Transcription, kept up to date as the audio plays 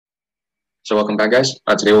So welcome back, guys.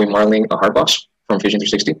 Today we'll be modeling a hard box from Fusion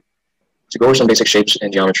 360. To go over some basic shapes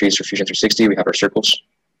and geometries for Fusion 360, we have our circles,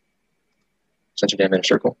 center diameter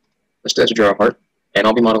circle. Let's do that to draw a heart, and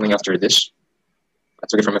I'll be modeling after this. I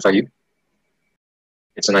took it from FIU.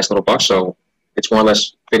 It's a nice little box, so it's more or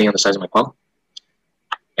less fitting on the size of my palm.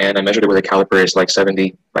 And I measured it with a caliper. It's like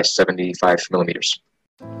 70 by 75 millimeters.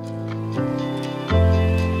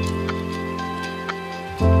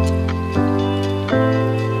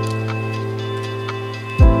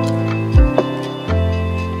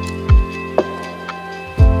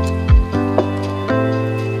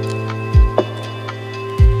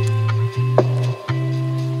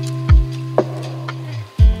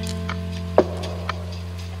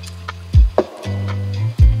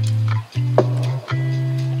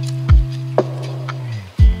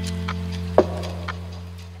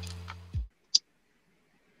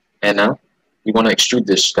 And now, we want to extrude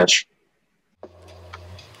this sketch.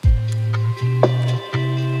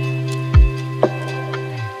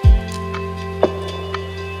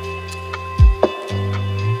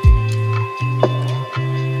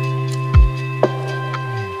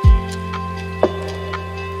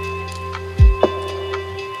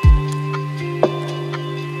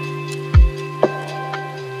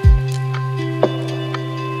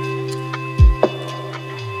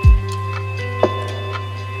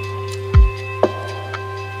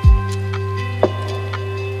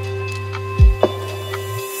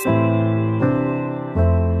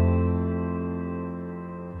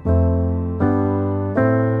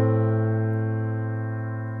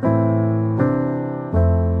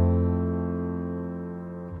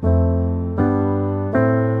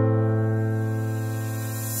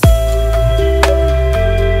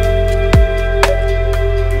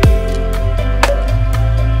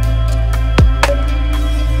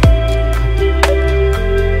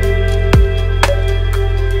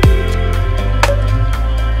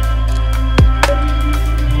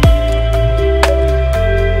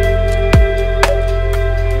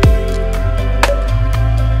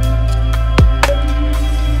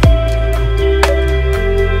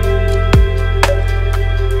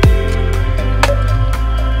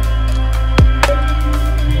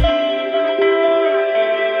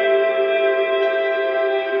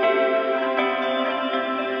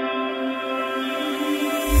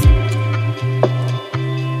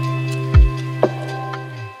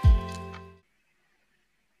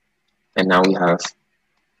 And now we have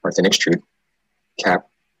our thin extrude, cap,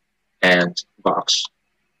 and box.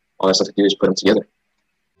 All that's left to do is put them together.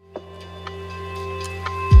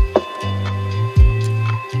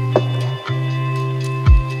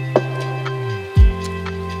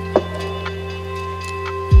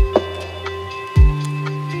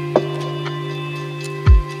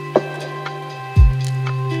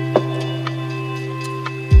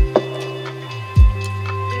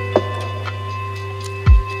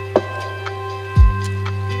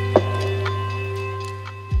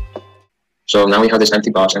 So now we have this empty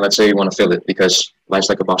box, and let's say we want to fill it because life's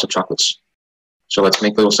like a box of chocolates. So let's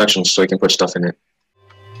make little sections so we can put stuff in it.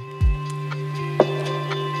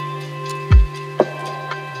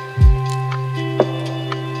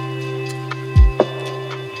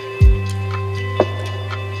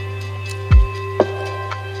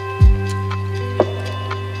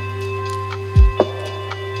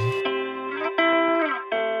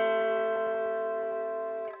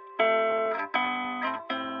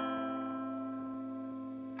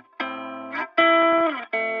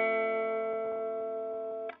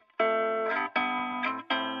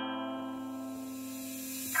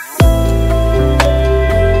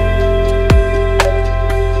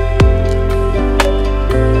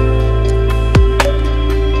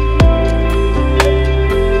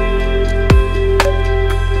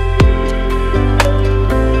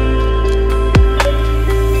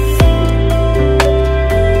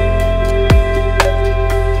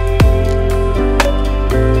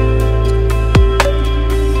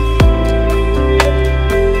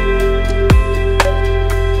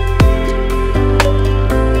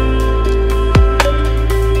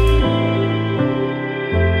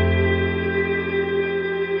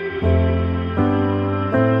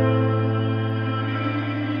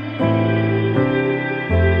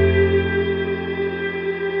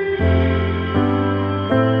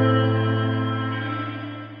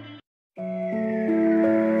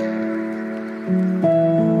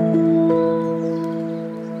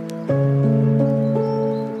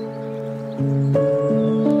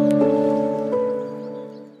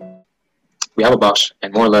 We have a box,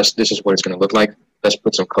 and more or less this is what it's going to look like. Let's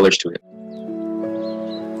put some colors to it.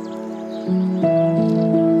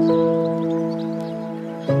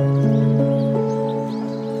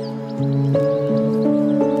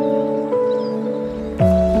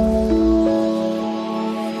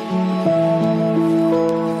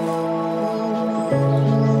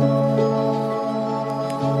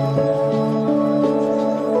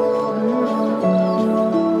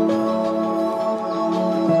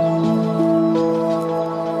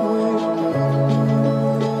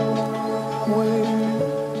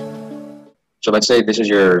 So let's say this is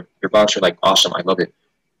your box. You're like, awesome, I love it.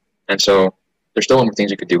 And so there's still more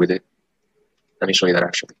things you could do with it. Let me show you that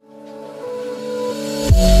actually.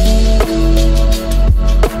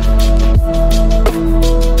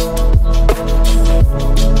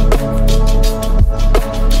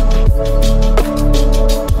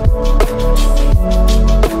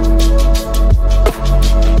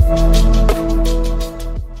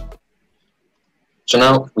 So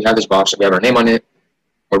now we have this box, we have our name on it.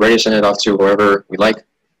 We're ready to send it off to whoever we like,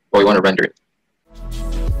 but we want to render it.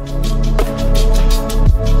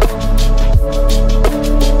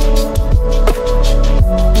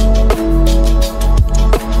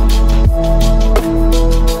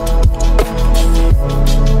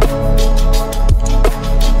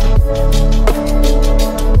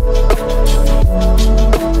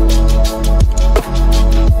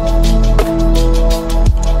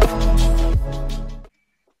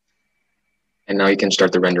 And now you can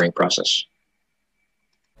start the rendering process.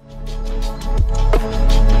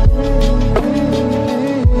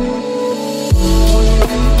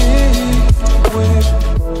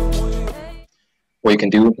 What you can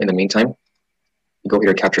do in the meantime, you go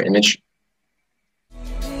here to capture image.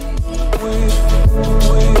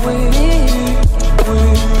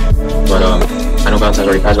 But I know Valentine's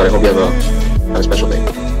already passed, but I hope you have a special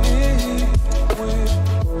day.